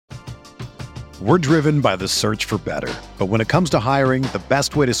We're driven by the search for better. But when it comes to hiring, the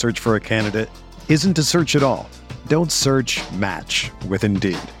best way to search for a candidate isn't to search at all. Don't search, match with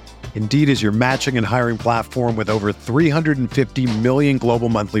Indeed. Indeed is your matching and hiring platform with over 350 million global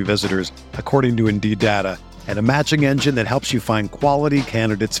monthly visitors, according to Indeed data, and a matching engine that helps you find quality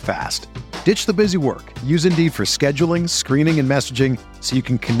candidates fast. Ditch the busy work. Use Indeed for scheduling, screening, and messaging so you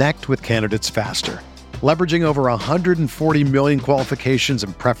can connect with candidates faster. Leveraging over 140 million qualifications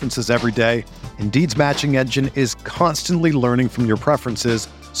and preferences every day, Indeed's matching engine is constantly learning from your preferences,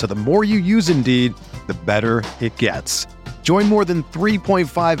 so the more you use Indeed, the better it gets. Join more than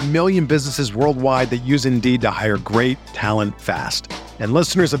 3.5 million businesses worldwide that use Indeed to hire great talent fast. And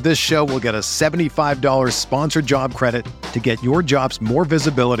listeners of this show will get a $75 sponsored job credit to get your jobs more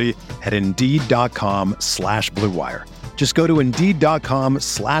visibility at Indeed.com/Blue Wire. Just go to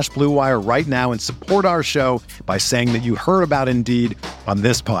Indeed.com/Blue Wire right now and support our show by saying that you heard about Indeed on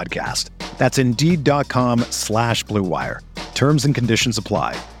this podcast. That's Indeed.com/Blue Wire. Terms and conditions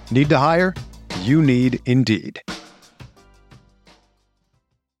apply. Need to hire? You need Indeed.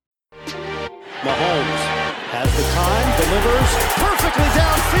 Mahomes has the time, delivers perfectly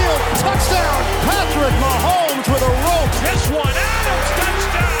downfield. Touchdown! Patrick Mahomes with a rope. This one, Adams,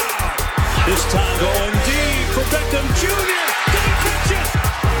 touchdown! This time going deep for Beckham Jr. Did he catch it?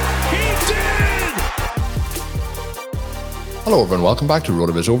 He did! Hello everyone, welcome back to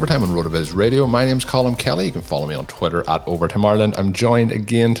RotoViz Overtime on RotoViz Radio. My name's Colin Kelly. You can follow me on Twitter at Overtime Ireland. I'm joined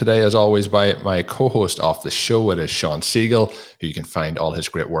again today, as always, by my co-host off the show. It is Sean Siegel, who you can find all his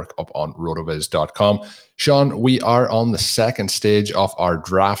great work up on rotoviz.com. Sean, we are on the second stage of our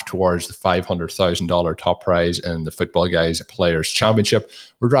draft towards the $500,000 top prize in the Football Guys Players Championship.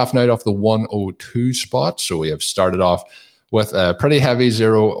 We're drafting out off the 102 spot, so we have started off with a pretty heavy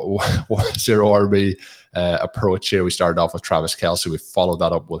zero RB approach here. We started off with Travis Kelce. We followed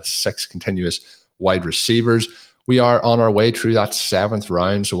that up with 6 continuous wide receivers. We are on our way through that 7th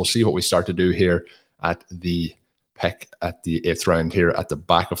round, so we'll see what we start to do here at the pick at the 8th round here at the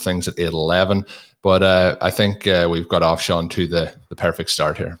back of things at 8-11. But I think we've got off, Sean, to the perfect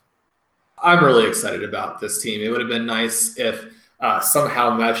start here. I'm really excited about this team. It would have been nice if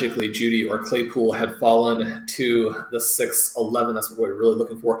somehow magically Jeudy or Claypool had fallen to the 6-11. That's what we're really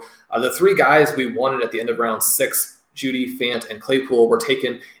looking for. The 3 guys we wanted at the end of round 6, Jeudy, Fant, and Claypool, were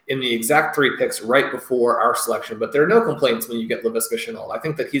taken in the exact 3 picks right before our selection. But there are no complaints when you get Laviska Shenault. I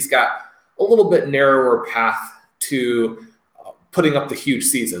think that he's got a little bit narrower path to putting up the huge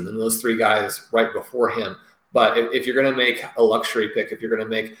season than those 3 guys right before him. But if you're going to make a luxury pick, if you're going to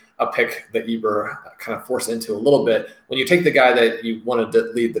make a pick that you were kind of forced into a little bit, when you take the guy that you wanted to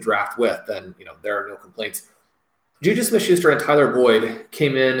lead the draft with, then there are no complaints. Juju Smith-Schuster and Tyler Boyd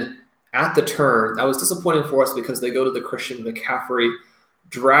came in at the turn. That was disappointing for us because they go to the Christian McCaffrey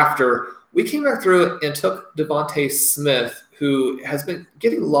drafter. We came back through and took Devontae Smith, who has been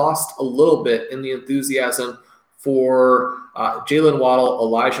getting lost a little bit in the enthusiasm for Jalen Waddle,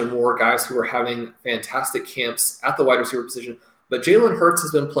 Elijah Moore, guys who are having fantastic camps at the wide receiver position. But Jalen Hurts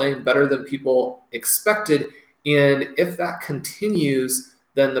has been playing better than people expected. And if that continues,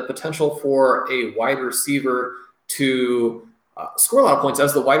 then the potential for a wide receiver to score a lot of points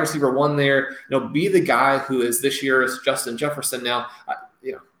as the wide receiver 1 there, be the guy who is this year's Justin Jefferson. Now,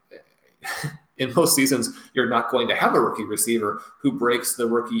 in most seasons, you're not going to have a rookie receiver who breaks the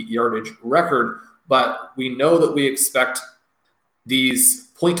rookie yardage record. But we know that we expect these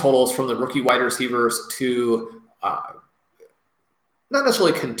point totals from the rookie wide receivers to not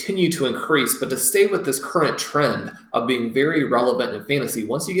necessarily continue to increase, but to stay with this current trend of being very relevant in fantasy.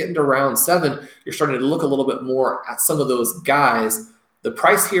 Once you get into round 7, you're starting to look a little bit more at some of those guys. The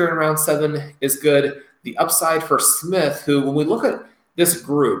price here in round 7 is good. The upside for Smith, who, when we look at this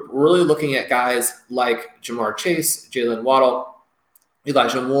group, we're really looking at guys like Jamar Chase, Jalen Waddle,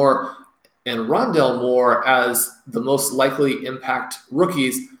 Elijah Moore, and Rondale Moore as the most likely impact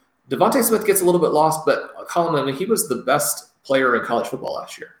rookies. Devontae Smith gets a little bit lost, but Colin, he was the best player in college football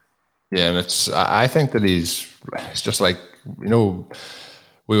last year. Yeah, and I think that it's just like, we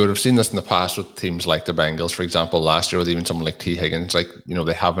would have seen this in the past with teams like the Bengals, for example, last year with even someone like T. Higgins. Like,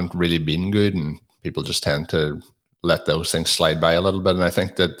 they haven't really been good, and people just tend to let those things slide by a little bit. And I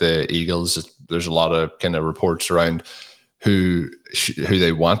think that the Eagles, there's a lot of kind of reports around who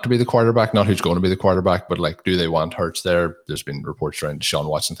they want to be the quarterback, not who's going to be the quarterback, but like, do they want Hurts there? There's been reports around Deshaun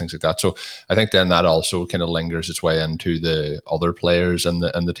Watson, things like that. So I think then that also kind of lingers its way into the other players and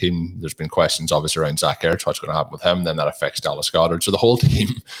the team. There's been questions obviously around Zach Ertz, what's going to happen with him. Then that affects Dallas Goedert. So the whole team,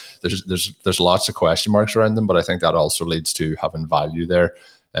 there's lots of question marks around them, but I think that also leads to having value there.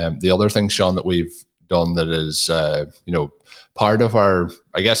 The other thing, Sean, that we've done that is, part of our,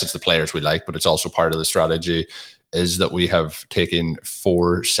 I guess it's the players we like, but it's also part of the strategy, is that we have taken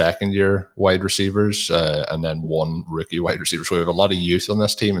 4 second-year wide receivers and then 1 rookie wide receiver. So we have a lot of youth on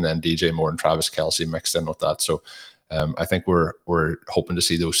this team, and then DJ Moore and Travis Kelce mixed in with that. So I think we're hoping to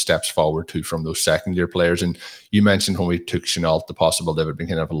see those steps forward too from those second-year players. And you mentioned when we took Shenault, the possible they would be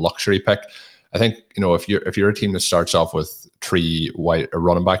kind of a luxury pick. I think, if you're a team that starts off with 3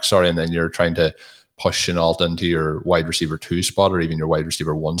 running backs, and then you're trying to push Shenault into your wide receiver 2 spot or even your wide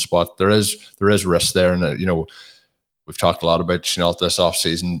receiver 1 spot, there is risk there. And we've talked a lot about Shenault this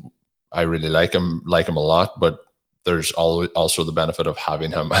offseason. I really like him a lot, but there's also the benefit of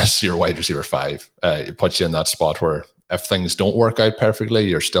having him as your wide receiver 5. It puts you in that spot where if things don't work out perfectly,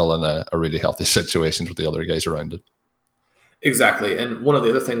 you're still in a really healthy situation with the other guys around it. Exactly. And one of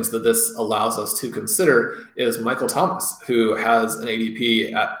the other things that this allows us to consider is Michael Thomas, who has an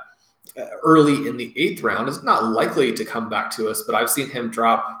ADP at early in the 8th round, is not likely to come back to us, but I've seen him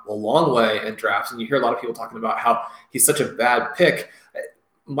drop a long way in drafts. And you hear a lot of people talking about how he's such a bad pick.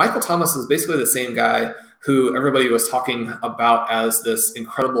 Michael Thomas is basically the same guy who everybody was talking about as this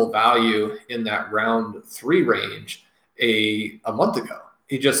incredible value in that round 3 range a month ago.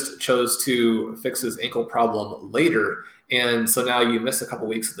 He just chose to fix his ankle problem later. And so now you miss a couple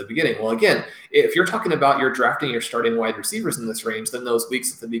weeks at the beginning. Well, again, if you're talking about you're drafting your starting wide receivers in this range, then those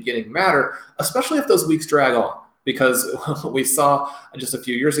weeks at the beginning matter, especially if those weeks drag on. Because we saw just a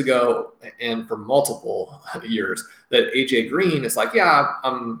few years ago, and for multiple years, that AJ Green is like, yeah,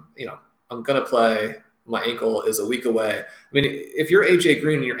 I'm going to play. My ankle is a week away. I mean, if you're AJ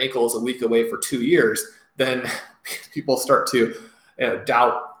Green and your ankle is a week away for 2 years, then people start to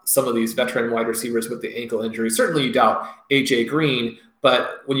doubt some of these veteran wide receivers with the ankle injury. Certainly you doubt AJ Green,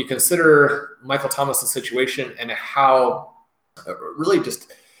 but when you consider Michael Thomas's situation and how really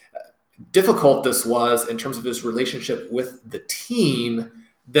just difficult this was in terms of his relationship with the team,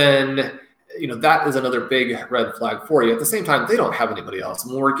 then that is another big red flag for you. At the same time, they don't have anybody else.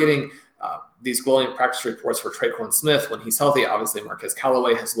 When we're getting these glowing practice reports for Traquan Smith when he's healthy, obviously Marquez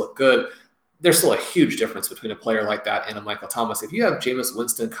Callaway has looked good. There's still a huge difference between a player like that and a Michael Thomas. If you have Jameis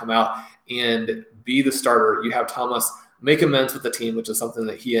Winston come out and be the starter, you have Thomas make amends with the team, which is something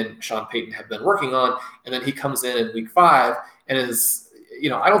that he and Sean Payton have been working on, and then he comes in week 5 and is,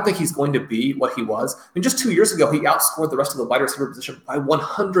 I don't think he's going to be what he was. I mean, just 2 years ago, he outscored the rest of the wide receiver position by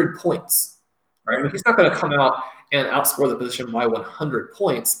 100 points, right? I mean, he's not going to come out and outscore the position by 100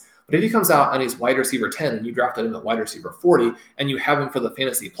 points. But if he comes out and he's wide receiver 10 and you drafted him at wide receiver 40 and you have him for the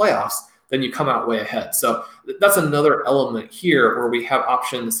fantasy playoffs, then you come out way ahead. So that's another element here where we have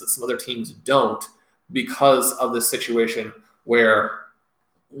options that some other teams don't because of this situation where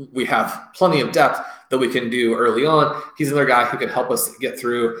we have plenty of depth that we can do early on. He's another guy who can help us get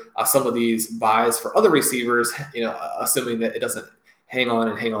through some of these buys for other receivers, assuming that it doesn't hang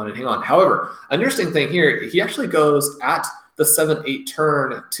on. However, an interesting thing here, he actually goes at the 7-8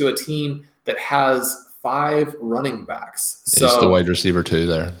 turn to a team that has 5 running backs. So he's the wide receiver 2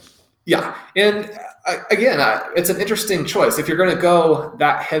 there. Yeah. And again, it's an interesting choice. If you're going to go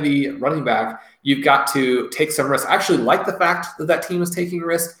that heavy running back, you've got to take some risk. I actually like the fact that that team is taking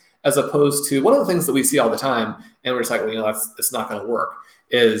risk as opposed to one of the things that we see all the time. And we're just like, it's not going to work,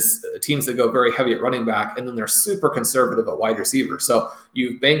 is teams that go very heavy at running back and then they're super conservative at wide receiver. So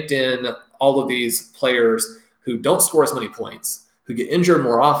you've banked in all of these players who don't score as many points, who get injured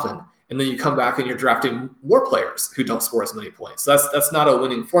more often, and then you come back and you're drafting more players who don't score as many points. So that's not a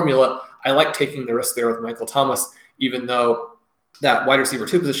winning formula. I like taking the risk there with Michael Thomas, even though that wide receiver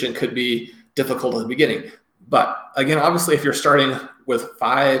 2 position could be difficult at the beginning. But again, obviously, if you're starting with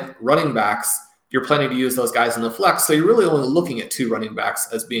 5 running backs, you're planning to use those guys in the flex. So you're really only looking at 2 running backs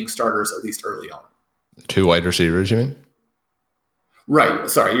as being starters, at least early on. 2 wide receivers, you mean? Right.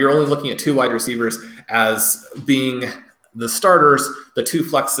 Sorry. You're only looking at 2 wide receivers as being the starters, the 2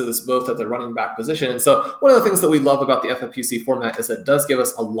 flexes, both at the running back position. And so one of the things that we love about the FFPC format is that it does give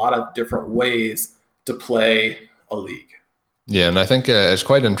us a lot of different ways to play a league. Yeah, and I think it's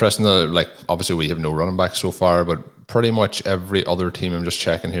quite interesting that, obviously we have no running backs so far, but pretty much every other team, I'm just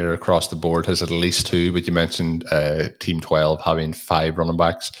checking here across the board, has at least 2, but you mentioned Team 12 having 5 running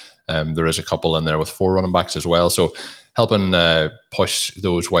backs. There is a couple in there with 4 running backs as well. So helping push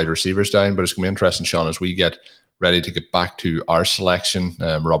those wide receivers down. But it's going to be interesting, Sean, as we get ready to get back to our selection.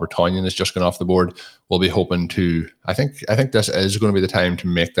 Robert Tonyan has just gone off the board. We'll be hoping to, I think this is going to be the time to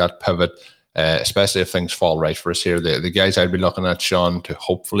make that pivot, especially if things fall right for us here. The guys I'd be looking at, Sean, to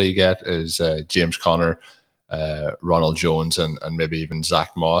hopefully get is James Conner, Ronald Jones, and maybe even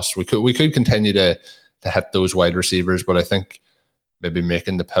Zach Moss. We could continue to hit those wide receivers, but I think maybe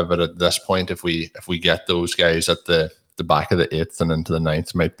making the pivot at this point, if we get those guys at the back of the 8th and into the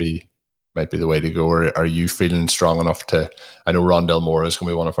 9th, might be the way to go. Or are you feeling strong enough to? I know Rondell Moore is going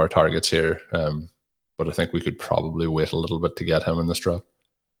to be one of our targets here, but I think we could probably wait a little bit to get him in this draft.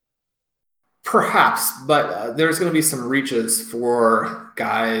 Perhaps, but there's going to be some reaches for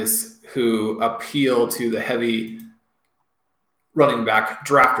guys who appeal to the heavy running back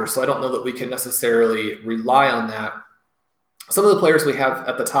drafters. So I don't know that we can necessarily rely on that. Some of the players we have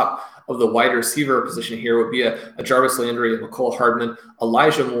at the top of the wide receiver position here would be a Jarvis Landry, a Mecole Hardman,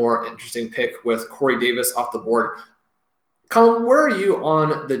 Elijah Moore, interesting pick with Corey Davis off the board. Colin, where are you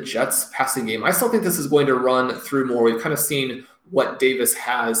on the Jets passing game? I still think this is going to run through more. We've kind of seen what Davis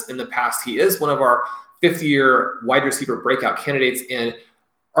has in the past. He is one of our fifth-year wide receiver breakout candidates and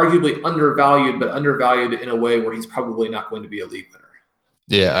arguably undervalued, but undervalued in a way where he's probably not going to be a league winner.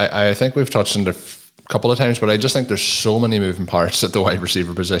 Yeah, I think we've touched on it a couple of times, but I just think there's so many moving parts at the wide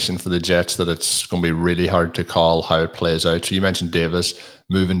receiver position for the Jets that it's going to be really hard to call how it plays out. So you mentioned Davis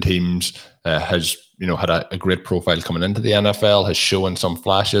moving teams, has had a great profile coming into the NFL, has shown some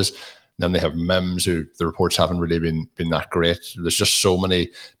flashes. Then they have Mims, who the reports haven't really been that great. There's just so many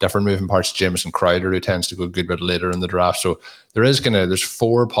different moving parts. Jamison Crowder, who tends to go a good bit later in the draft. So there's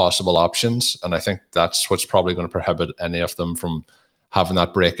 4 possible options, and I think that's what's probably going to prohibit any of them from having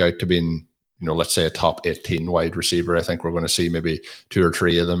that breakout to being, let's say a top 18 wide receiver. I think we're going to see maybe 2 or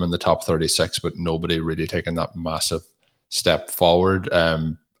 3 of them in the top 36, but nobody really taking that massive step forward.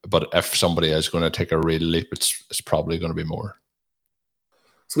 But if somebody is going to take a real leap, it's probably going to be Moore.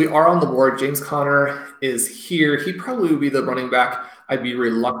 So we are on the board. James Conner is here. He probably would be the running back I'd be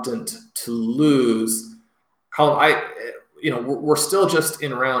reluctant to lose. Colin, we're still just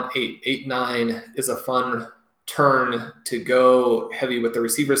in round 8. 8-9 is a fun turn to go heavy with the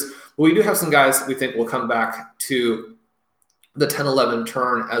receivers. But we do have some guys we think will come back to the 10-11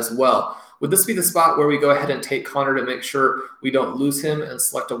 turn as well. Would this be the spot where we go ahead and take Conner to make sure we don't lose him and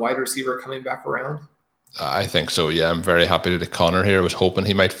select a wide receiver coming back around? I think so, yeah. I'm very happy to take Conner here. I was hoping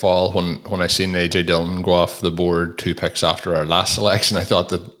he might fall when I seen AJ Dillon go off the board 2 picks after our last selection. I thought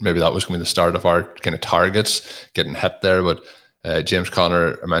that maybe that was going to be the start of our kind of targets getting hit there. But James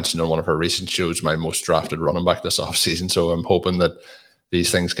Conner, I mentioned on one of our recent shows, my most drafted running back this offseason. So I'm hoping that these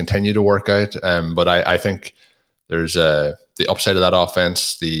things continue to work out. But I think there's the upside of that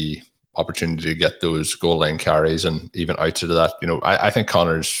offense, the opportunity to get those goal line carries, and even outside of that, I think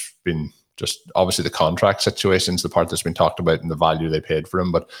Connor's been just obviously the contract situation is the part that's been talked about and the value they paid for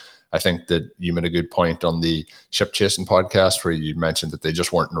him. But I think that you made a good point on the Ship Chasing podcast where you mentioned that they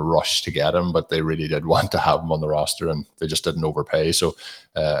just weren't in a rush to get him, but they really did want to have him on the roster and they just didn't overpay. So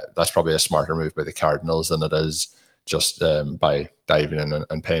that's probably a smarter move by the Cardinals than it is just by diving in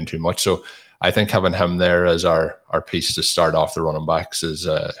and paying too much. So I think having him there as our piece to start off the running backs is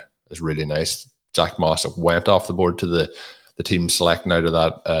really nice. Zach Moss went off the board to the team selecting out of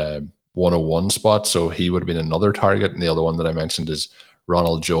that 101 spot, so he would have been another target. And the other one that I mentioned is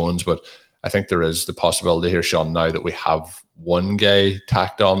Ronald Jones. But I think there is the possibility here, Sean, now that we have one guy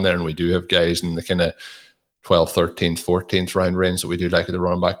tacked on there and we do have guys in the kind of 12th, 13th, 14th round range that we do like at the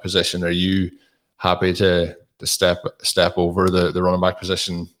running back position. Are you happy to step over the running back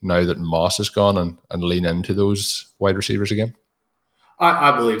position now that Moss is gone and lean into those wide receivers again?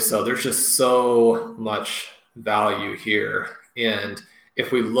 I believe so. There's just so much value here. And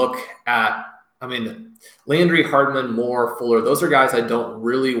if we look at, Landry, Hardman, Moore, Fuller, those are guys I don't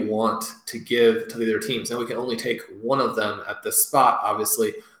really want to give to the other teams. And we can only take one of them at this spot,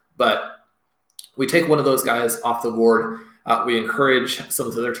 obviously. But we take one of those guys off the board. We encourage some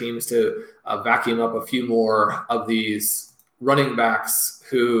of the other teams to vacuum up a few more of these running backs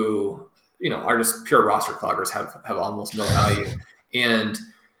who, are just pure roster cloggers, have almost no value. And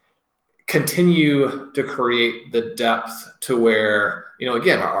continue to create the depth to where,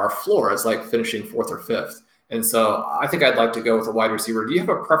 again, our floor is like finishing 4th or 5th. And so I think I'd like to go with a wide receiver. Do you have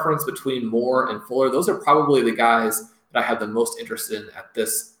a preference between Moore and Fuller? Those are probably the guys that I have the most interest in at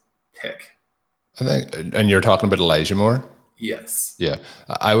this pick. I think, and you're talking about Elijah Moore? Yes. Yeah.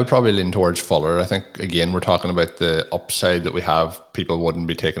 I would probably lean towards Fuller. I think, again, we're talking about the upside that we have. People wouldn't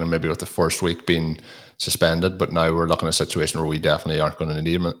be taking him maybe with the first week being suspended, but now we're looking at a situation where we definitely aren't going to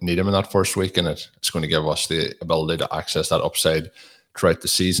need him in that first week, and it's going to give us the ability to access that upside throughout the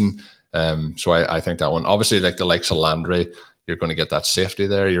season. So I think that one, obviously, like the likes of Landry, you're going to get that safety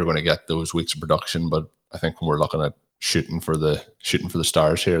there. You're going to get those weeks of production, but I think when we're looking at shooting for the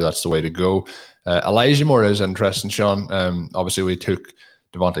stars here, that's the way to go. Elijah Moore is interesting, Sean. Obviously, we took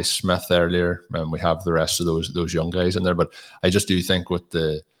Devontae Smith earlier, and we have the rest of those young guys in there, but I just do think with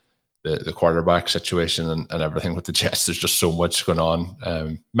the the quarterback situation and everything with the Jets. There's just so much going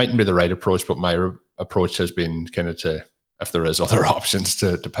on. Mightn't be the right approach, but my approach has been kind of to, if there is other options,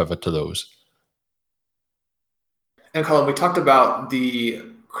 to pivot to those. And Colin, we talked about the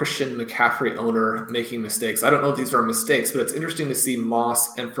Christian McCaffrey owner making mistakes. I don't know if these are mistakes, but it's interesting to see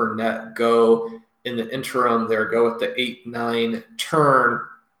Moss and Fournette go in the interim there, go at the 8-9 turn.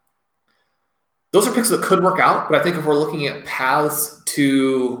 Those are picks that could work out, but I think if we're looking at paths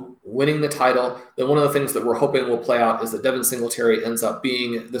to winning the title, then one of the things that we're hoping will play out is that Devin Singletary ends up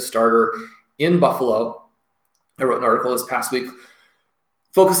being the starter in Buffalo. I wrote an article this past week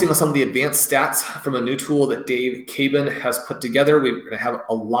focusing on some of the advanced stats from a new tool that Dave Cabin has put together. We're going to have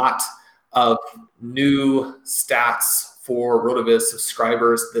a lot of new stats for RotoViz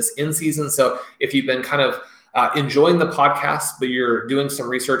subscribers this in-season. So if you've been kind of enjoying the podcast, but you're doing some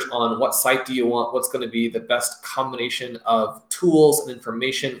research on what site do you want, what's going to be the best combination of tools and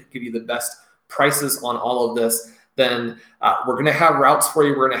information, give you the best prices on all of this, then we're going to have routes for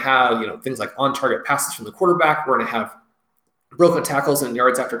you. We're going to have things like on-target passes from the quarterback. We're going to have broken tackles and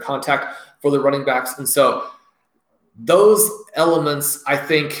yards after contact for the running backs. And so those elements, I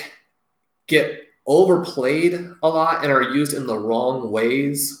think, get overplayed a lot and are used in the wrong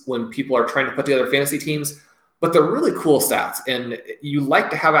ways when people are trying to put together fantasy teams. But they're really cool stats, and you like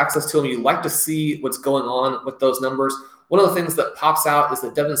to have access to them. You like to see what's going on with those numbers. One of the things that pops out is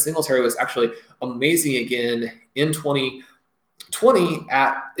that Devin Singletary was actually amazing again in 2020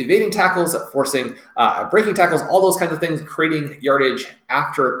 at evading tackles, at forcing breaking tackles, all those kinds of things, creating yardage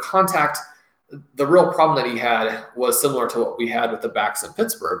after contact. The real problem that he had was similar to what we had with the backs in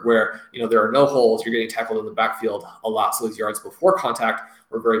Pittsburgh, where there are no holes. You're getting tackled in the backfield a lot, so his yards before contact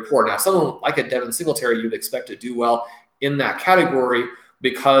were very poor. Now, someone like a Devin Singletary, you'd expect to do well in that category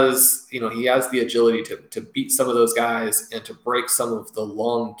because he has the agility to beat some of those guys and to break some of the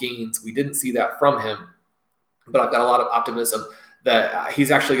long gains. We didn't see that from him, but I've got a lot of optimism that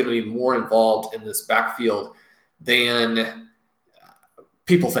he's actually going to be more involved in this backfield than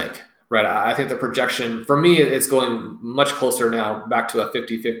people think. Right. I think the projection for me is going much closer now back to a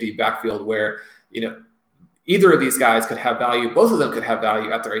 50-50 backfield where, either of these guys could have value. Both of them could have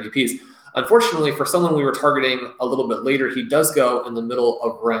value at their ADPs. Unfortunately, for someone we were targeting a little bit later, he does go in the middle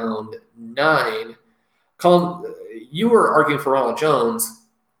of round 9. Colin, you were arguing for Ronald Jones.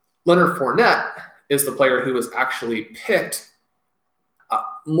 Leonard Fournette is the player who was actually picked.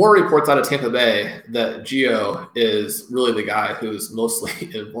 More reports out of Tampa Bay that Gio is really the guy who's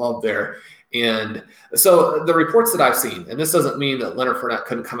mostly involved there. And so the reports that I've seen, and this doesn't mean that Leonard Fournette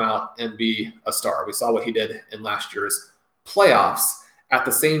couldn't come out and be a star. We saw what he did in last year's playoffs. At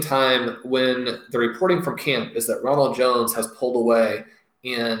the same time, when the reporting from camp is that Ronald Jones has pulled away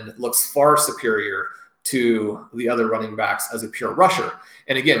and looks far superior to the other running backs as a pure rusher.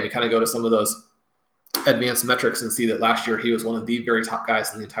 And again, we kind of go to some of those advanced metrics and see that last year he was one of the very top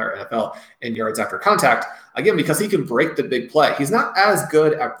guys in the entire NFL in yards after contact, again, because he can break the big play. He's not as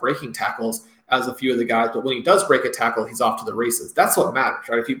good at breaking tackles as a few of the guys, but when he does break a tackle, he's off to the races. That's what matters,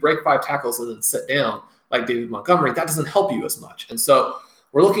 right? If you break 5 tackles and then sit down like David Montgomery, that doesn't help you as much. And so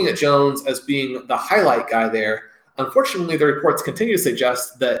we're looking at Jones as being the highlight guy there. Unfortunately, the reports continue to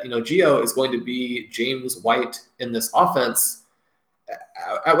suggest that, Gio is going to be James White in this offense,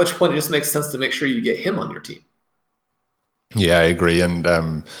 at which point it just makes sense to make sure you get him on your team. Yeah, I agree. And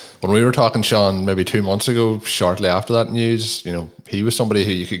when we were talking, Sean, maybe 2 months ago, shortly after that news, he was somebody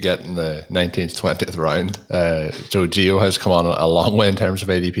who you could get in the 19th, 20th round. So Gio has come on a long way in terms of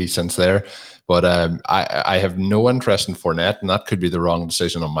ADP since there. But I have no interest in Fournette, and that could be the wrong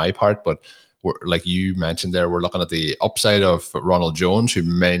decision on my part. But like you mentioned there, we're looking at the upside of Ronald Jones, who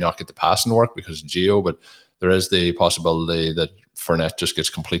may not get the passing work because of Gio, but there is the possibility that Fournette just gets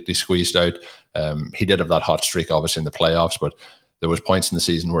completely squeezed out. He did have that hot streak, obviously, in the playoffs, but there was points in the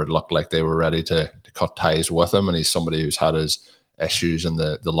season where it looked like they were ready to cut ties with him, and he's somebody who's had his issues in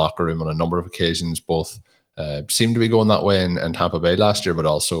the locker room on a number of occasions. Both seemed to be going that way in Tampa Bay last year, but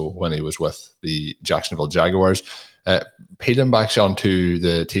also when he was with the Jacksonville Jaguars. Peeling back on to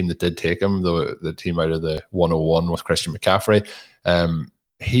the team that did take him, the team out of the 101 with Christian McCaffrey,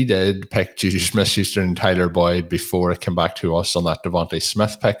 he did pick Juju Smith-Schuster and Tyler Boyd before it came back to us on that Devontae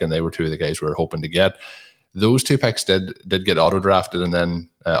Smith pick, and they were two of the guys we were hoping to get. Those 2 picks did get auto-drafted, and then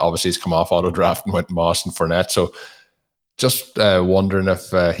obviously he's come off auto-draft and went Moss and Fournette. So just wondering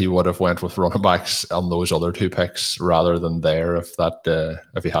if he would have went with running backs on those other 2 picks rather than there if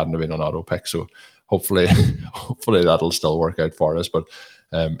he hadn't have been an auto pick. So hopefully that'll still work out for us. But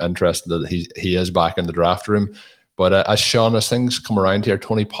interested that he is back in the draft room. But as things come around here,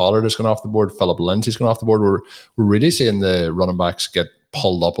 Tony Pollard has gone off the board, Philip Lindsay's gone off the board. We're really seeing the running backs get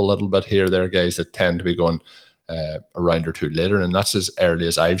pulled up a little bit here. There are guys that tend to be going a round or two later, and that's as early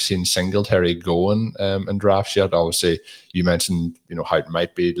as I've seen Singletary going in drafts yet. Obviously, you mentioned how it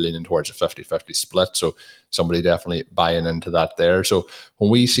might be leaning towards a 50-50 split, so somebody definitely buying into that there. So when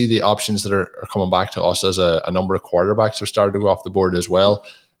we see the options that are coming back to us as a number of quarterbacks are starting to go off the board as well,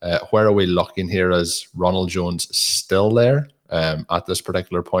 where are we looking here? As Ronald Jones still there at this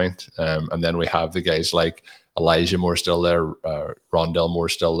particular point? And then we have the guys like Elijah Moore still there, Rondell Moore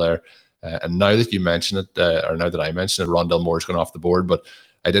still there. And now that you mention it, or now that I mention it, Rondell Moore's gone off the board. But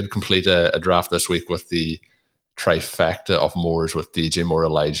I did complete a draft this week with the trifecta of Moores with DJ Moore,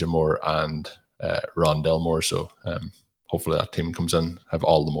 Elijah Moore, and Rondell Moore. So hopefully that team comes in, have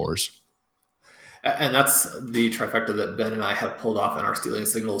all the Moores. And that's the trifecta that Ben and I have pulled off in our Stealing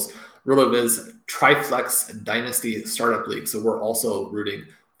Signals RotoViz Triflex Dynasty Startup League. So we're also rooting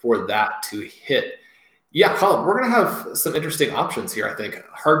for that to hit. Yeah, Colin, we're going to have some interesting options here, I think.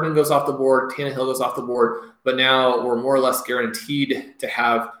 Hardman goes off the board, Tannehill goes off the board, but now we're more or less guaranteed to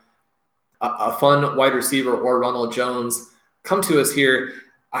have a fun wide receiver or Ronald Jones come to us here.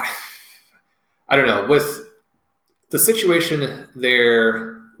 I don't know. With the situation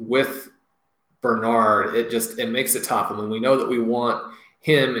there with Bernard, it makes it tough. I mean, we know that we want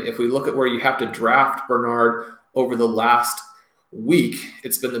him. If we look at where you have to draft Bernard over the last week,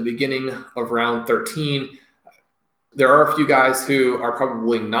 it's been the beginning of round 13. There are a few guys who are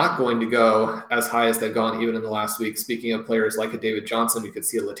probably not going to go as high as they've gone even in the last week. Speaking of players like a David Johnson, you could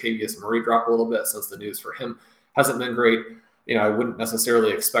see a Latavius Murray drop a little bit since the news for him hasn't been great. I wouldn't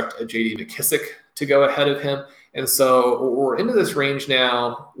necessarily expect a J.D. McKissick to go ahead of him. And so we're into this range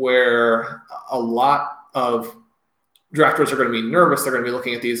now where a lot of drafters are going to be nervous. They're going to be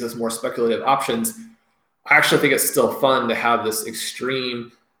looking at these as more speculative options. I actually think it's still fun to have this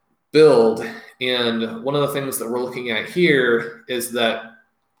extreme build. And one of the things that we're looking at here is that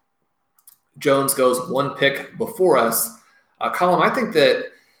Jones goes one pick before us. Colin, I think that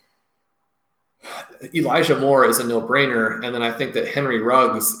Elijah Moore is a no-brainer. And then I think that Henry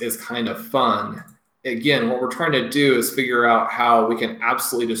Ruggs is kind of fun. Again, what we're trying to do is figure out how we can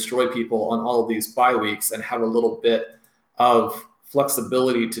absolutely destroy people on all of these bye weeks and have a little bit of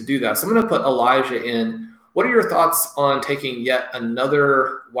flexibility to do that. So I'm going to put Elijah in. What are your thoughts on taking yet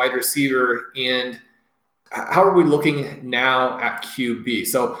another wide receiver, and how are we looking now at QB?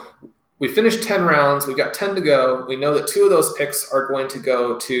 So we finished 10 rounds. We've got 10 to go. We know that 2 of those picks are going to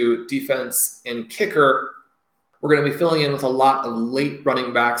go to defense and kicker. We're going to be filling in with a lot of late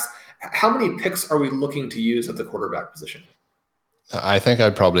running backs. How many picks are we looking to use at the quarterback position? I think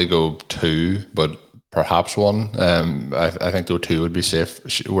I'd probably go 2, but perhaps 1. I think though 2 would be safe.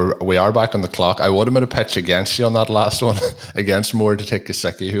 We are back on the clock. I would have made a pitch against you on that last one, against Moore to take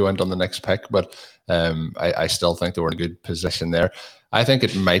Gesicki, who went on the next pick, but I still think they were in a good position there. I think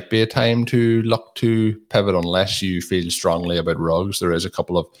it might be a time to look to pivot unless you feel strongly about Ruggs. There is a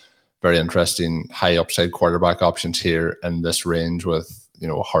couple of very interesting high upside quarterback options here in this range with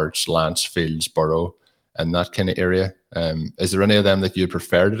Hurts, Lance, Fields, Burrow, and that kind of area. Is there any of them that you'd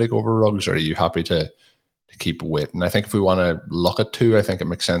prefer to take over Ruggs, or are you happy to keep waiting? I think if we want to look at 2, I think it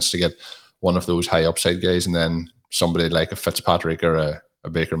makes sense to get one of those high upside guys and then somebody like a Fitzpatrick or a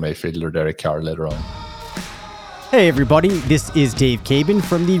Baker Mayfield or Derek Carr later on. Hey everybody, this is Dave Cabin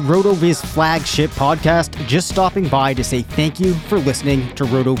from the RotoViz flagship podcast, just stopping by to say thank you for listening to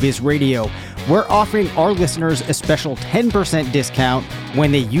RotoViz Radio. We're offering our listeners a special 10% discount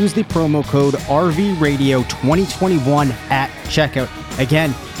when they use the promo code RVRadio2021 at checkout.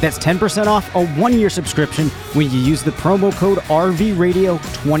 Again, that's 10% off a 1-year subscription when you use the promo code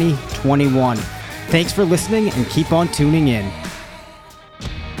RVRadio2021. Thanks for listening and keep on tuning in.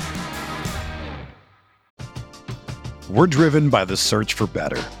 We're driven by the search for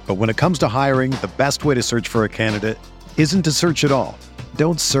better. But when it comes to hiring, the best way to search for a candidate isn't to search at all.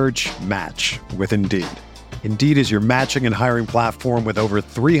 Don't search, match with Indeed. Indeed is your matching and hiring platform with over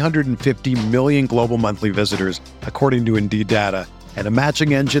 350 million global monthly visitors, according to Indeed data, and a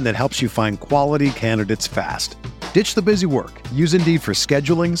matching engine that helps you find quality candidates fast. Ditch the busy work. Use Indeed for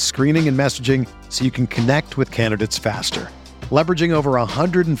scheduling, screening, and messaging so you can connect with candidates faster. Leveraging over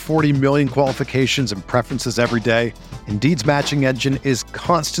 140 million qualifications and preferences every day, Indeed's matching engine is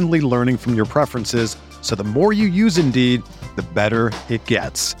constantly learning from your preferences, so the more you use Indeed, the better it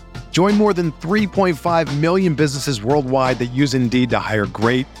gets. Join more than 3.5 million businesses worldwide that use Indeed to hire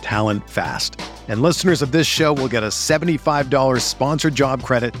great talent fast. And listeners of this show will get a $75 sponsored job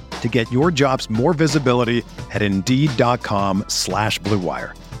credit to get your jobs more visibility at Indeed.com/Blue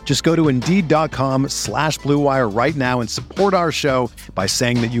Wire. Just go to Indeed.com/Blue Wire right now and support our show by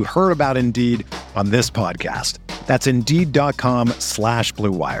saying that you heard about Indeed on this podcast. That's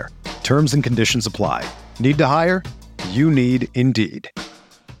Indeed.com/Blue Wire. Terms and conditions apply. Need to hire? You need Indeed.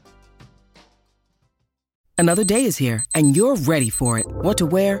 Another day is here, and you're ready for it. What to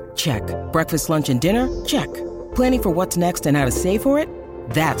wear? Check. Breakfast, lunch, and dinner? Check. Planning for what's next and how to save for it?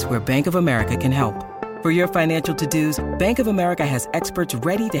 That's where Bank of America can help. For your financial to-dos, Bank of America has experts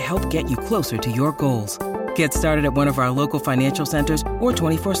ready to help get you closer to your goals. Get started at one of our local financial centers or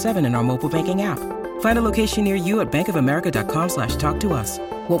 24/7 in our mobile banking app. Find a location near you at bankofamerica.com/talktous.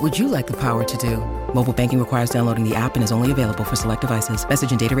 What would you like the power to do? Mobile banking requires downloading the app and is only available for select devices. Message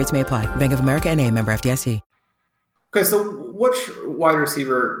and data rates may apply. Bank of America NA, member FDIC. Okay, so which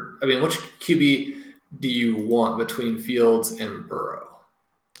QB do you want between Fields and Burrow?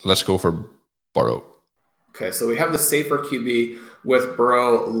 Let's go for Burrow. Okay, so we have the safer QB with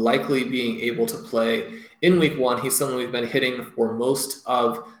Burrow likely being able to play in week 1. He's someone we've been hitting for most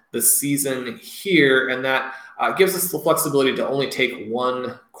of the season here, and that gives us the flexibility to only take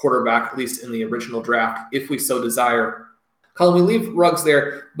one quarterback, at least in the original draft, if we so desire. Colin, we leave Ruggs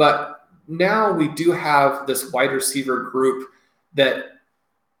there, but now we do have this wide receiver group that,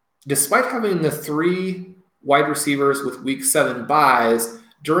 despite having the 3 wide receivers with week 7 buys,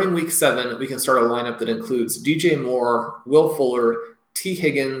 during week 7, we can start a lineup that includes DJ Moore, Will Fuller, T.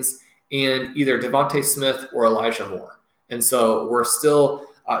 Higgins, and either Devontae Smith or Elijah Moore. And so we're still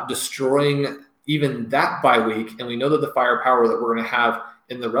destroying even that bye week, and we know that the firepower that we're going to have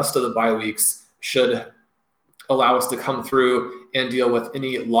in the rest of the bye weeks should allow us to come through and deal with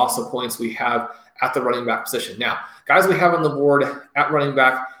any loss of points we have at the running back position. Now, guys we have on the board at running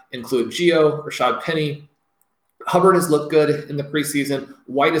back include Gio, Rashad Penny. Hubbard has looked good in the preseason.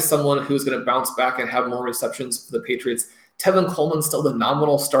 White is someone who's going to bounce back and have more receptions for the Patriots. Tevin Coleman still the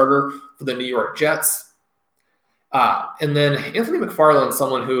nominal starter for the New York Jets. And then Anthony McFarland,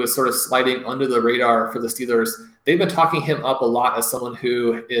 someone who is sort of sliding under the radar for the Steelers. They've been talking him up a lot as someone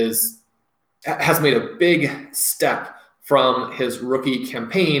who has made a big step from his rookie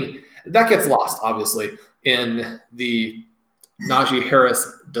campaign. That gets lost, obviously, in the Najee Harris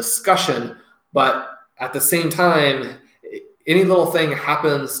discussion. But at the same time, any little thing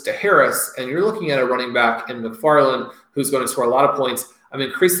happens to Harris, and you're looking at a running back in McFarland who's going to score a lot of points. I'm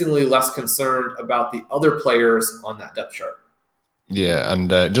increasingly less concerned about the other players on that depth chart. Yeah, and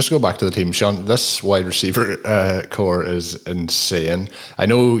just to go back to the team, Sean, this wide receiver core is insane. I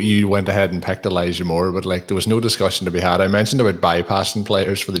know you went ahead and picked Elijah Moore, but there was no discussion to be had. I mentioned about bypassing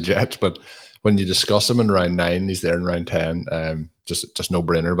players for the Jets, but when you discuss him in round 9, he's there in round 10. Just no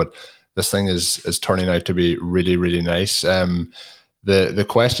brainer. But this thing is turning out to be really, really nice. The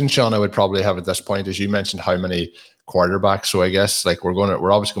question, Sean, I would probably have at this point is you mentioned how many quarterbacks. So I guess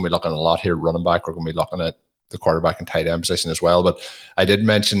we're obviously going to be looking a lot here at running back. We're going to be looking at the quarterback and tight end position as well. But I did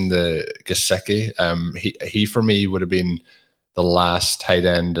mention the Gesicki. He for me would have been the last tight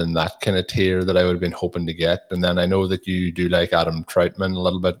end in that kind of tier that I would have been hoping to get. And then I know that you do like Adam Troutman a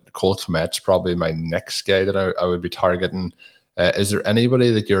little bit. Cole Kmet's probably my next guy that I would be targeting. Is there anybody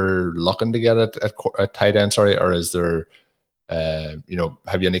that you're looking to get at tight end? Sorry, or is there, have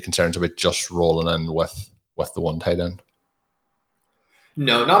you any concerns about just rolling in with the one tight end?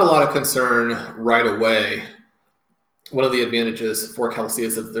 No, not a lot of concern right away. One of the advantages for Kelsey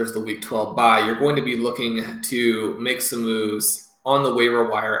is that there's the week 12 bye. You're going to be looking to make some moves on the waiver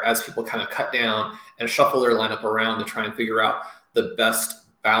wire as people kind of cut down and shuffle their lineup around to try and figure out the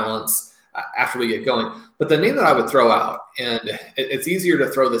best balance after we get going. But the name that I would throw out, and it's easier to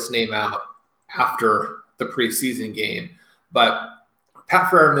throw this name out after the preseason game, but Pat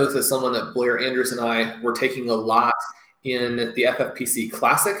Freiermuth is someone that Blair Andrews and I were taking a lot in the FFPC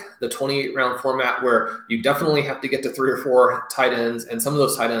Classic, the 28-round format, where you definitely have to get to 3 or 4 tight ends, and some of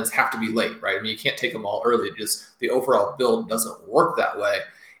those tight ends have to be late, right? I mean, you can't take them all early. Just the overall build doesn't work that way.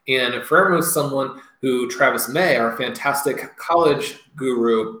 And Freiermuth is someone who Travis May, our fantastic college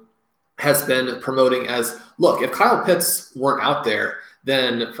guru, has been promoting as, look, if Kyle Pitts weren't out there,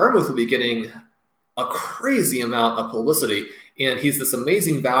 then Freiermuth would be getting a crazy amount of publicity. And he's this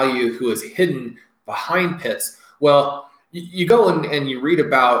amazing value who is hidden behind Pitts. Well, you go and you read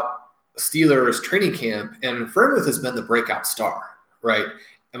about Steelers training camp, and Freiermuth has been the breakout star, right?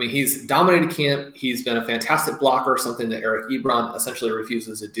 I mean, he's dominated camp. He's been a fantastic blocker, something that Eric Ebron essentially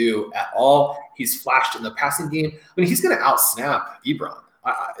refuses to do at all. He's flashed in the passing game. I mean, he's going to out-snap Ebron.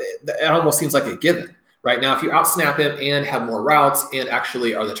 It almost seems like a given. Right now, if you out-snap him and have more routes and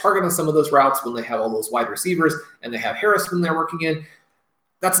actually are the target on some of those routes when they have all those wide receivers and they have Harris when they're working in,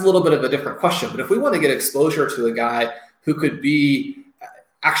 that's a little bit of a different question. But if we want to get exposure to a guy who could be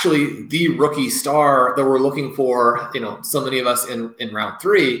actually the rookie star that we're looking for, so many of us in round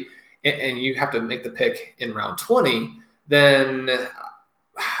 3, and you have to make the pick in round 20, then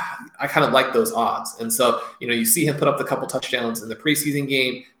I kind of like those odds. And so, you see him put up the couple touchdowns in the preseason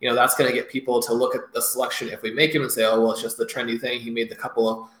game, that's going to get people to look at the selection if we make him and say, oh, well, it's just the trendy thing. He made the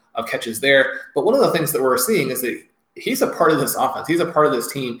couple of catches there. But one of the things that we're seeing is that he's a part of this offense. He's a part of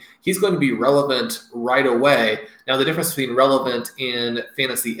this team. He's going to be relevant right away. Now, the difference between relevant and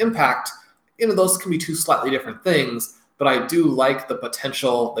fantasy impact, those can be two slightly different things, but I do like the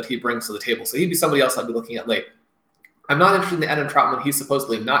potential that he brings to the table. So he'd be somebody else I'd be looking at late. I'm not interested in Adam Troutman. He's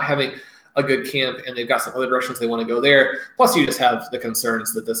supposedly not having a good camp, and they've got some other directions they want to go there. Plus, you just have the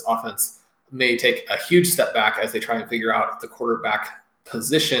concerns that this offense may take a huge step back as they try and figure out the quarterback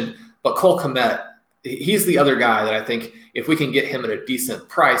position. But Cole Kmet, he's the other guy that I think if we can get him at a decent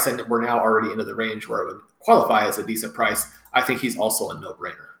price, and we're now already into the range where it would qualify as a decent price, I think he's also a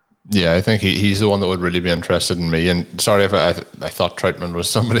no-brainer. Yeah, I think he's the one that would really be interested in me. And sorry if I thought Troutman was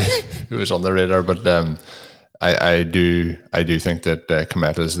somebody who was on the radar, but I do think that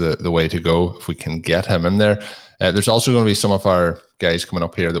Kmet is the way to go if we can get him in there. There's also going to be some of our guys coming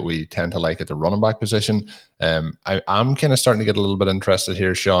up here that we tend to like at the running back position. I'm kind of starting to get a little bit interested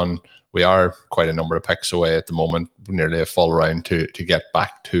here, Sean. We are quite a number of picks away at the moment, nearly a full round to get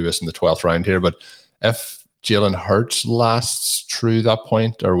back to us in the 12th round here. But if Jalen Hurts lasts through that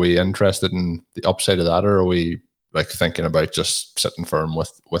point, are we interested in the upside of that, or are we thinking about just sitting firm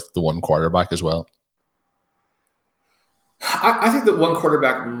with the one quarterback as well? I think that one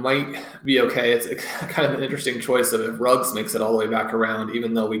quarterback might be okay. It's kind of an interesting choice if Ruggs makes it all the way back around,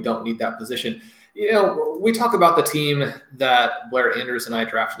 even though we don't need that position. We talk about the team that Blair Andrews and I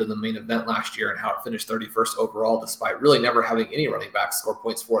drafted in the main event last year and how it finished 31st overall, despite really never having any running backs score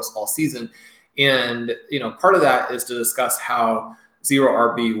points for us all season. And, part of that is to discuss how zero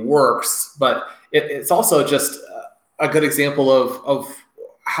RB works, but it's also just a good example of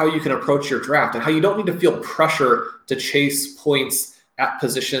how you can approach your draft and how you don't need to feel pressure to chase points at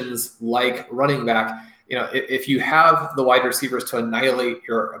positions like running back. If you have the wide receivers to annihilate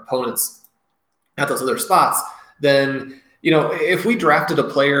your opponents at those other spots, then, if we drafted a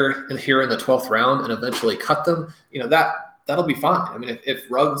player here in the 12th round and eventually cut them, that'll be fine. I mean, if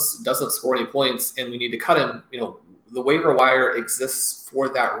Ruggs doesn't score any points and we need to cut him, the waiver wire exists for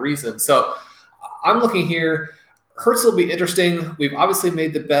that reason. So I'm looking here. Hurts will be interesting. We've obviously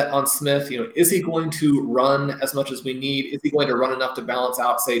made the bet on Smith. Is he going to run as much as we need? Is he going to run enough to balance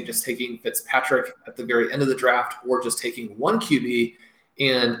out, say, just taking Fitzpatrick at the very end of the draft, or just taking one QB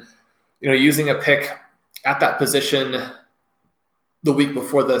and, using a pick at that position the week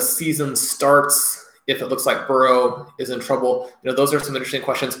before the season starts? If it looks like Burrow is in trouble, those are some interesting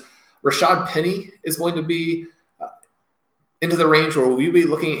questions. Rashad Penny is going to be into the range where we'll be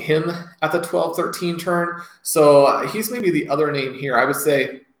looking at him at the 12-13 turn. So he's maybe the other name here. I would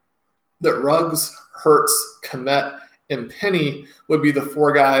say that Ruggs, Hurts, Kmet, and Penny would be the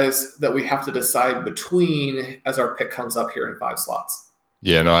four guys that we have to decide between as our pick comes up here in 5 slots.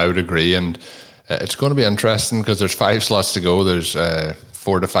 Yeah, no, I would agree. And it's going to be interesting because there's 5 slots to go. There's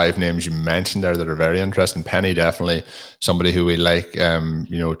 4 to 5 names you mentioned there that are very interesting. Penny, definitely somebody who we like,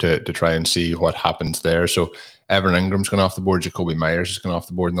 to try and see what happens there. So Evan Ingram's gone off the board. Jacoby Myers has gone off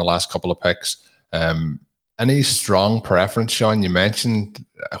the board in the last couple of picks. Any strong preference, Sean? You mentioned,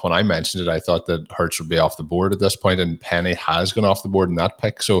 when I mentioned it, I thought that Hurts would be off the board at this point, and Penny has gone off the board in that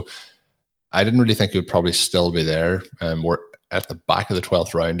pick. So I didn't really think it would probably still be there. We're at the back of the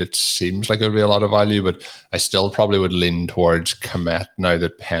 12th round. It seems like it would be a lot of value, but I still probably would lean towards Kmet now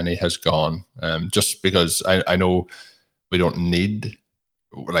that Penny has gone, just because I know we don't need,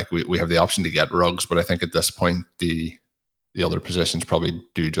 we have the option to get Ruggs, but I think at this point the other positions probably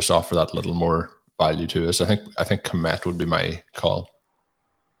do just offer that little more value to us. I think Kmet would be my call.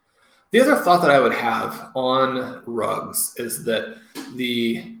 The other thought that I would have on Ruggs is that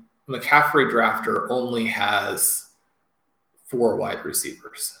the McCaffrey drafter only has 4 wide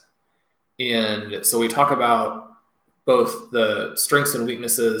receivers. And so we talk about both the strengths and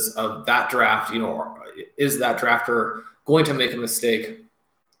weaknesses of that draft. Is that drafter going to make a mistake?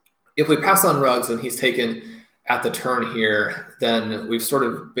 If we pass on Ruggs and he's taken at the turn here, then we've sort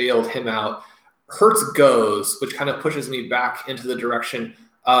of bailed him out. Hurts goes, which kind of pushes me back into the direction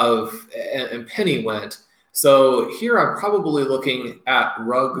of, and Penny went. So here I'm probably looking at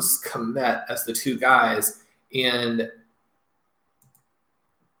Ruggs, Kmet as the 2 guys, and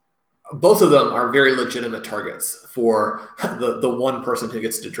both of them are very legitimate targets for the one person who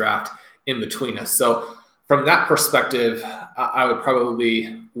gets to draft in between us. So from that perspective, I would probably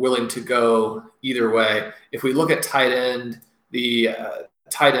be willing to go either way. If we look at tight end, the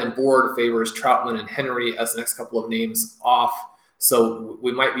tight end board favors Troutman and Henry as the next couple of names off. So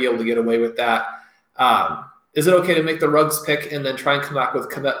we might be able to get away with that. Is it okay to make the Ruggs pick and then try and come back with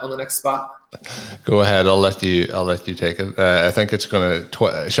Kmet on the next spot? Go ahead. I'll let you take it. I think it's going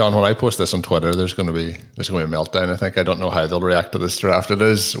to, Sean, when I post this on Twitter, there's going to be a meltdown. I don't know how they'll react to this draft.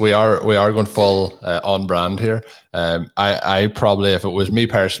 We are going full on brand here. I probably, if it was me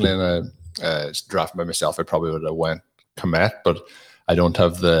personally in a draft by myself, I probably would have went Kmet, but I don't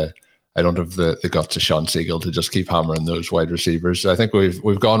have the guts of Shawn Siegele to just keep hammering those wide receivers. I think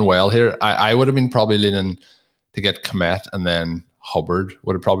we've gone well here. I would have been probably leaning to get Kmet, and then Hubbard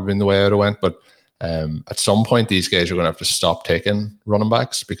would have probably been the way I would have went. But at some point, these guys are going to have to stop taking running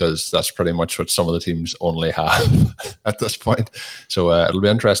backs, because that's pretty much what some of the teams only have at this point. So it'll be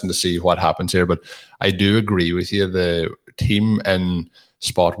interesting to see what happens here. But I do agree with you. The team in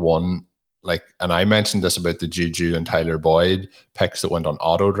spot one, and I mentioned this about the Juju and Tyler Boyd picks that went on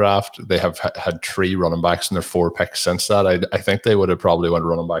auto draft. They have had 3 running backs in their 4 picks since that. I think they would have probably went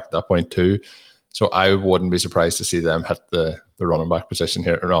running back at that point too. So I wouldn't be surprised to see them hit the running back position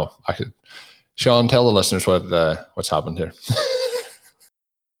here. Or no, Sean, tell the listeners what's happened here.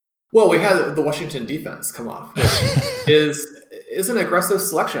 Well, we had the Washington defense come off, which is an aggressive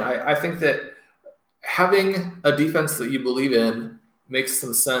selection. I think that having a defense that you believe in makes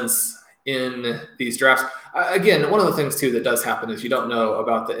some sense in these drafts. Again, one of the things too that does happen is you don't know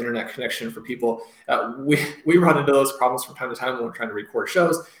about the internet connection for people. We run into those problems from time to time when we're trying to record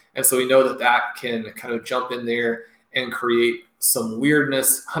shows. And so we know that can kind of jump in there and create some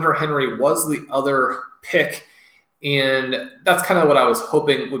weirdness. Hunter Henry was the other pick, and that's kind of what I was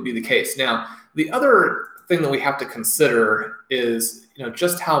hoping would be the case. Now, the other thing that we have to consider is,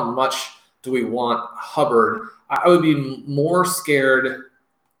 just how much do we want Hubbard? I would be more scared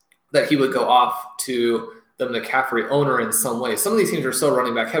that he would go off to the McCaffrey owner in some way. Some of these teams are so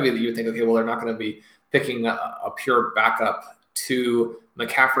running back heavy that you would think, okay, well, they're not going to be picking a pure backup to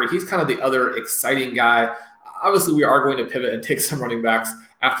McCaffrey. He's kind of the other exciting guy. Obviously, we are going to pivot and take some running backs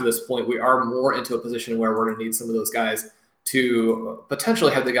after this point. We are more into a position where we're going to need some of those guys to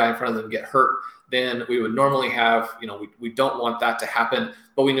potentially have the guy in front of them get hurt than we would normally have. We don't want that to happen,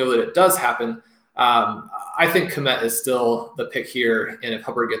 but we know that it does happen. I think Kmet is still the pick here, and if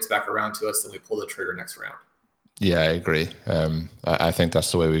Hubbard gets back around to us, then we pull the trigger next round. Yeah, I agree. I think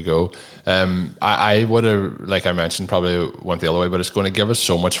that's the way we go. I would have, like I mentioned, probably went the other way, but it's going to give us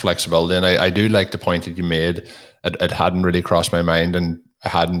so much flexibility. And I do like the point that you made. It hadn't really crossed my mind, and I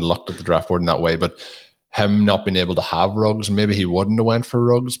hadn't looked at the draft board in that way. But him not being able to have Ruggs, maybe he wouldn't have went for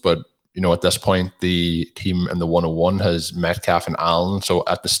Ruggs. But, at this point, the team in the 101 has Metcalf and Allen. So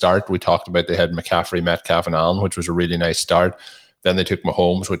at the start, we talked about they had McCaffrey, Metcalf, and Allen, which was a really nice start. Then they took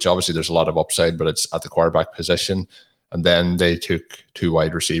Mahomes, which obviously there's a lot of upside, but it's at the quarterback position. And then they took 2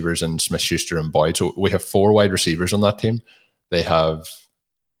 wide receivers in Smith-Schuster and Boyd. So we have 4 wide receivers on that team. They have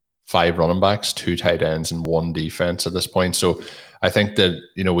 5 running backs, 2 tight ends, and 1 defense at this point. So I think that,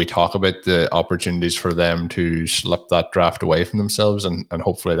 we talk about the opportunities for them to slip that draft away from themselves, and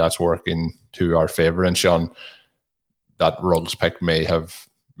hopefully that's working to our favor. And Sean, that Ruggs pick may have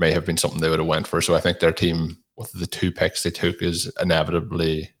been something they would have went for. So I think their team, with the 2 picks they took, is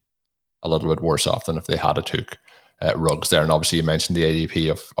inevitably a little bit worse off than if they had took Ruggs there. And obviously you mentioned the ADP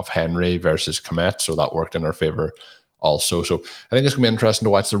of Henry versus Kmet, so that worked in our favor also. So I think it's going to be interesting to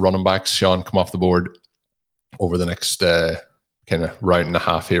watch the running backs, Sean, come off the board over the next kind of round and a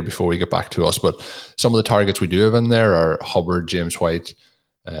half here before we get back to us. But some of the targets we do have in there are Hubbard, James White,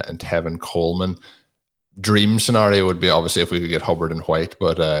 and Tevin Coleman. Dream scenario would be obviously if we could get Hubbard and White,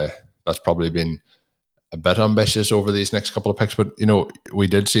 but that's probably been a bit ambitious over these next couple of picks. But, we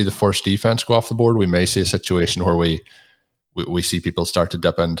did see the first defense go off the board. We may see a situation where we see people start to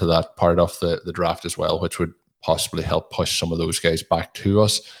dip into that part of the draft as well, which would possibly help push some of those guys back to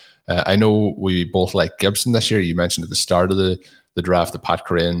us. I know we both like Gibson this year. You mentioned at the start of the draft that Pat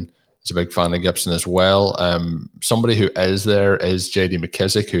Crane is a big fan of Gibson as well. Somebody who is there is J.D.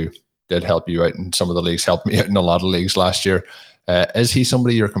 McKissick, who did help you out in some of the leagues, helped me out in a lot of leagues last year. Is he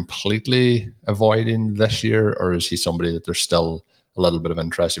somebody you're completely avoiding this year, or is he somebody that there's still a little bit of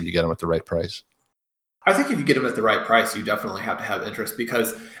interest if you get him at the right price? I think if you get him at the right price, you definitely have to have interest,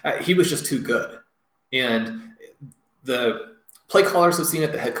 because he was just too good. And the play callers have seen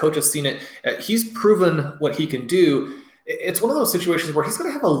it. The head coach has seen it. He's proven what he can do. It's one of those situations where he's going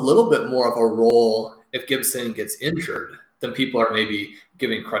to have a little bit more of a role if Gibson gets injured than people are maybe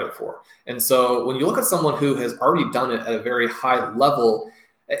giving credit for. And so when you look at someone who has already done it at a very high level,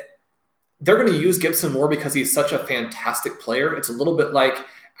 they're going to use Gibson more because he's such a fantastic player. It's a little bit like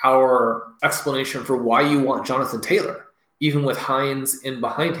our explanation for why you want Jonathan Taylor, even with Hines in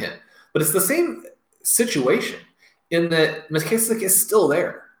behind him. But it's the same situation. in that McKissic is still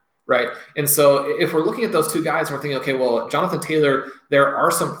there, right? And so if we're looking at those two guys, we're thinking, okay, well, Jonathan Taylor, there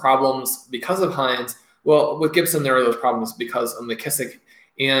are some problems because of Hines. Well, with Gibson, there are those problems because of McKissic.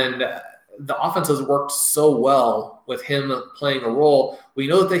 And the offense has worked so well with him playing a role. We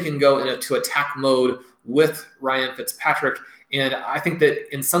know that they can go into attack mode with Ryan Fitzpatrick. And I think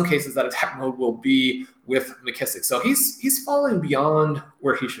that in some cases that attack mode will be with McKissic. So he's falling beyond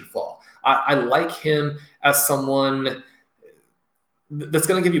where he should fall. I like him as someone that's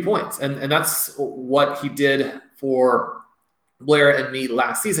going to give you points. And that's what he did for Blair and me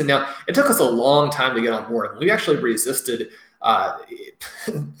last season. Now, it took us a long time to get on board. We actually resisted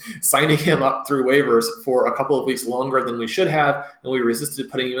signing him up through waivers for a couple of weeks longer than we should have. And we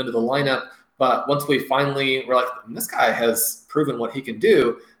resisted putting him into the lineup. But once we finally were like, this guy has proven what he can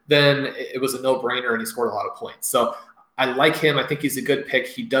do, then it was a no-brainer and he scored a lot of points. So I like him. I think he's a good pick.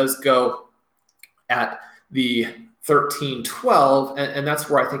 He does go at the 13-12, and that's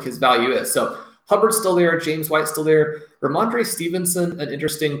where I think his value is. So Hubbard's still there. James White's still there. Ramondre Stevenson, an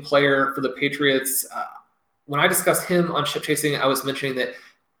interesting player for the Patriots. When I discussed him on Ship Chasing, I was mentioning that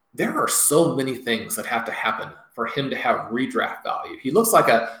there are so many things that have to happen for him to have redraft value. He looks like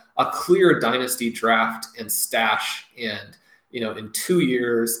a clear dynasty draft and stash, and in 2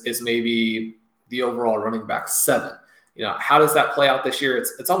 years is maybe the overall running back 7. How does that play out this year?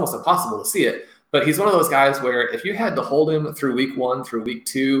 It's almost impossible to see it, but he's one of those guys where if you had to hold him through week 1 through week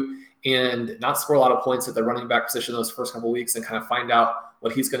 2 and not score a lot of points at the running back position those first couple of weeks and kind of find out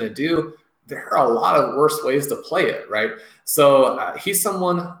what he's going to do, there are a lot of worse ways to play it, right? So he's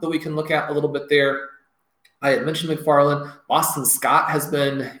someone that we can look at a little bit there. I had mentioned McFarland. Boston Scott has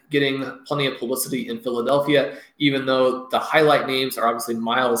been getting plenty of publicity in Philadelphia, even though the highlight names are obviously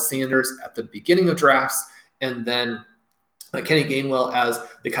Miles Sanders at the beginning of drafts, and then Kenny Gainwell as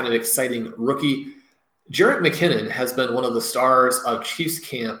the kind of exciting rookie. Jerick McKinnon has been one of the stars of Chiefs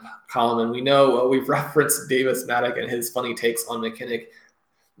camp, Colin, and we know we've referenced Davis Maddock and his funny takes on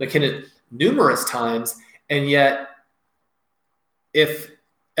McKinnon numerous times, and yet if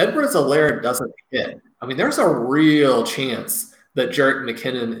Edwards-Helaire doesn't hit, there's a real chance that Jerick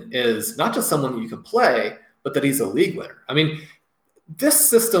McKinnon is not just someone you can play, but that he's a league winner. This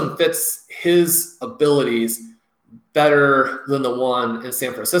system fits his abilities better than the one in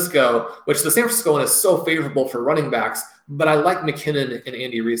San Francisco, which the San Francisco one is so favorable for running backs, but I like McKinnon and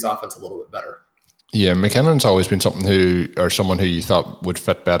Andy Reid's offense a little bit better. Yeah, McKinnon's always been someone who you thought would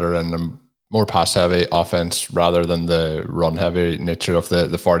fit better in a more pass-heavy offense rather than the run-heavy nature of the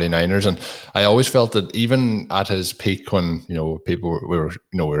 49ers. And I always felt that even at his peak, when we were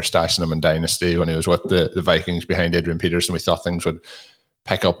stashing him in Dynasty when he was with the Vikings behind Adrian Peterson, we thought things would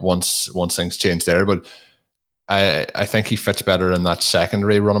pick up once things changed there. But I think he fits better in that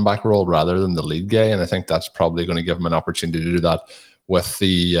secondary running back role rather than the lead guy, and I think that's probably going to give him an opportunity to do that with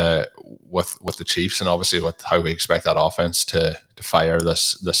the Chiefs, and obviously with how we expect that offense to fire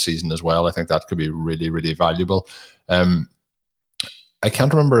this season as well. I think that could be really, really valuable. I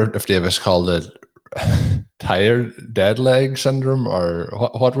can't remember if Davis called it tired dead leg syndrome, or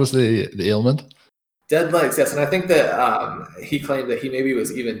what was the ailment? Dead legs, yes. And I think that he claimed that he maybe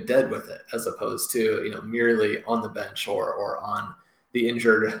was even dead with it as opposed to, merely on the bench or on the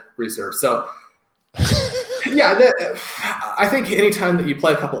injured reserve. So, yeah, I think anytime that you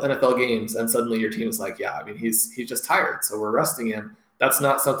play a couple NFL games and suddenly your team is like, he's just tired, so we're resting him, that's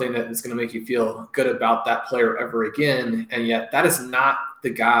not something that is going to make you feel good about that player ever again. And yet that is not the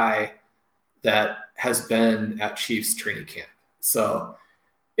guy that has been at Chiefs training camp. So,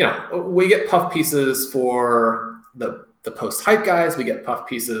 we get puff pieces for the post-hype guys. We get puff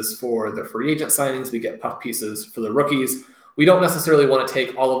pieces for the free agent signings. We get puff pieces for the rookies. We don't necessarily want to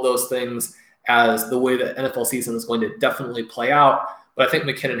take all of those things as the way the NFL season is going to definitely play out. But I think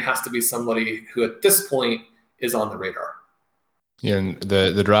McKinnon has to be somebody who at this point is on the radar. Yeah, and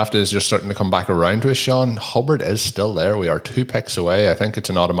the draft is just starting to come back around to us, Sean. Hubbard is still there. We are 2 picks away. I think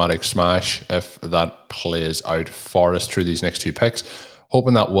it's an automatic smash if that plays out for us through these next 2 picks.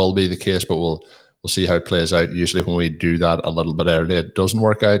 Hoping that will be the case, but we'll see how it plays out. Usually when we do that a little bit early, it doesn't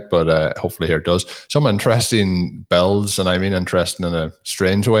work out, but hopefully here it does. Some interesting builds, and I mean interesting in a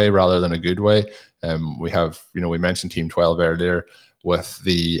strange way rather than a good way. We have, we mentioned Team 12 earlier with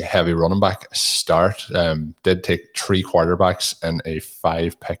the heavy running back start. Did take 3 quarterbacks in a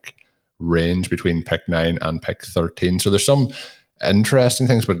 5-pick range between pick 9 and pick 13. So there's some interesting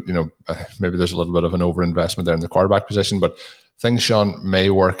things, but maybe there's a little bit of an overinvestment there in the quarterback position, but things, Sean, may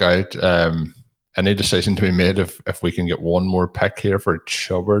work out. Any decision to be made if we can get one more pick here for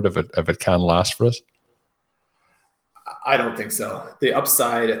Chubbard, if it can last for us? I don't think so. The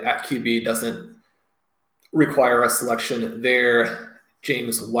upside at QB doesn't require a selection there.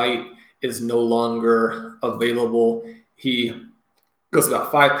 James White is no longer available. He goes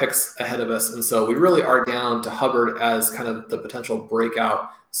about 5 picks ahead of us. And so we really are down to Hubbard as kind of the potential breakout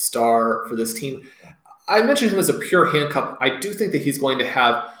star for this team. I mentioned him as a pure handcuff. I do think that he's going to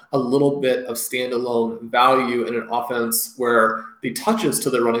have a little bit of standalone value in an offense where the touches to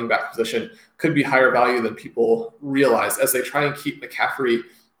the running back position could be higher value than people realize. As they try and keep McCaffrey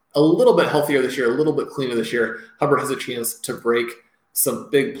a little bit healthier this year, a little bit cleaner this year, Hubbard has a chance to break some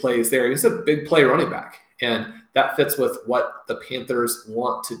big plays there. He's a big play running back, and that fits with what the Panthers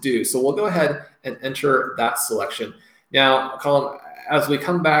want to do. So we'll go ahead and enter that selection. Now, Colin, as we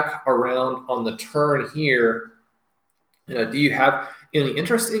come back around on the turn here, do you have any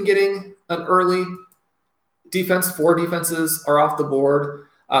interest in getting an early defense? 4 defenses are off the board,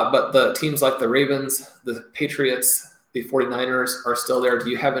 but the teams like the Ravens, the Patriots, the 49ers are still there. Do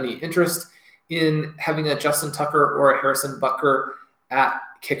you have any interest in having a Justin Tucker or a Harrison Butker at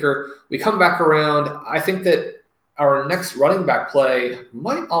kicker? We come back around. I think that our next running back play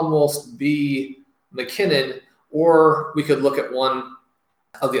might almost be McKinnon, or we could look at one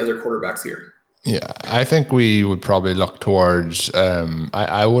of the other quarterbacks here. Yeah, I think we would probably look towards,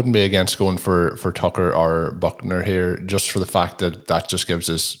 I wouldn't be against going for Tucker or Buckner here, just for the fact that just gives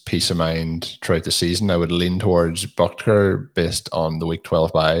us peace of mind throughout the season. I would lean towards Buckner based on the week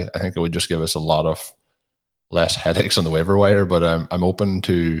 12 bye. I think it would just give us a lot of less headaches on the waiver wire, but I'm open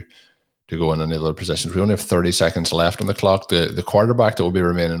to go in any other positions. We only have 30 seconds left on the clock. The quarterback that will be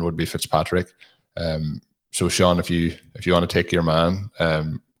remaining would be Fitzpatrick. So Sean, if you want to take your man,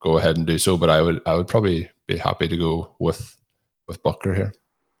 go ahead and do so. But I would probably be happy to go with Butker here.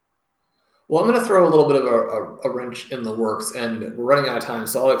 Well, I'm going to throw a little bit of a wrench in the works, and we're running out of time,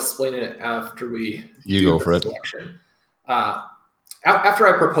 so I'll explain it after we go for it. Selection. After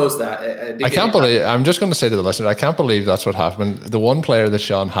I proposed that, I can't believe. I'm just going to say to the listener, I can't believe that's what happened. The one player that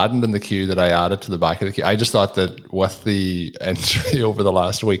Sean hadn't in the queue that I added to the back of the queue, I just thought that with the entry over the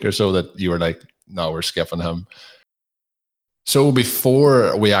last week or so that you were like, no, we're skipping him. So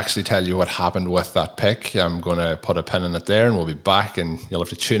before we actually tell you what happened with that pick, I'm going to put a pin in it there, and we'll be back, and you'll have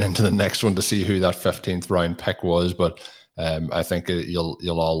to tune into the next one to see who that 15th round pick was. But I think you'll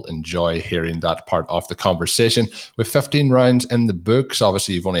all enjoy hearing that part of the conversation. With 15 rounds in the books,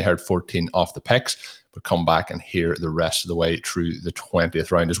 obviously you've only heard 14 off the picks, but come back and hear the rest of the way through the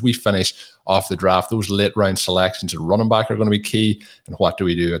 20th round. As we finish off the draft, those late round selections at running back are going to be key. And what do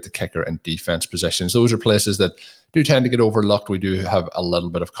we do at the kicker and defense positions? Those are places that do tend to get overlooked. We do have a little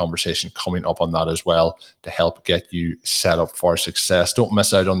bit of conversation coming up on that as well to help get you set up for success. Don't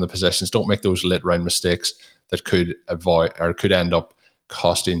miss out on the positions. Don't make those late round mistakes that could avoid or could end up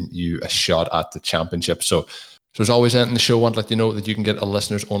costing you a shot at the championship. So as always, ending the show, I want to let you know that you can get a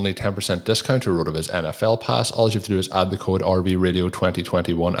listeners only 10% discount to RotoViz NFL Pass. All you have to do is add the code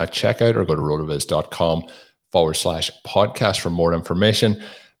RVRadio2021 at checkout, or go to rotoviz.com/podcast for more information.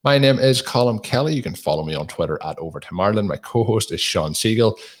 My name is Colin Kelly. You can follow me on Twitter at Overtime Ireland. My co-host is Sean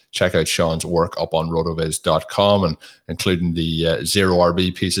Siegel. Check out Sean's work up on rotoviz.com, and including the zero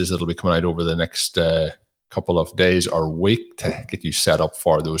RB pieces that'll be coming out over the next couple of days or week to get you set up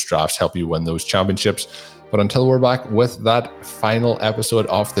for those drafts, help you win those championships. But until we're back with that final episode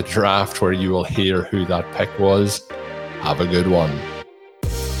of the draft where you will hear who that pick was, have a good one.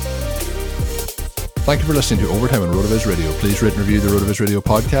 Thank you for listening to Overtime on RotoViz Radio. Please rate and review the RotoViz Radio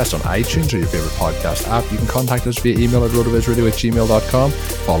podcast on iTunes or your favorite podcast app. You can contact us via email at rotovizradio@gmail.com.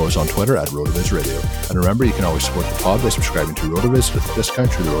 Follow us on Twitter at RotoViz Radio. And remember, you can always support the pod by subscribing to RotoViz with a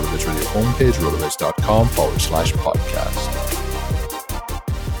discount through the RotoViz Radio homepage, rotoviz.com/podcast.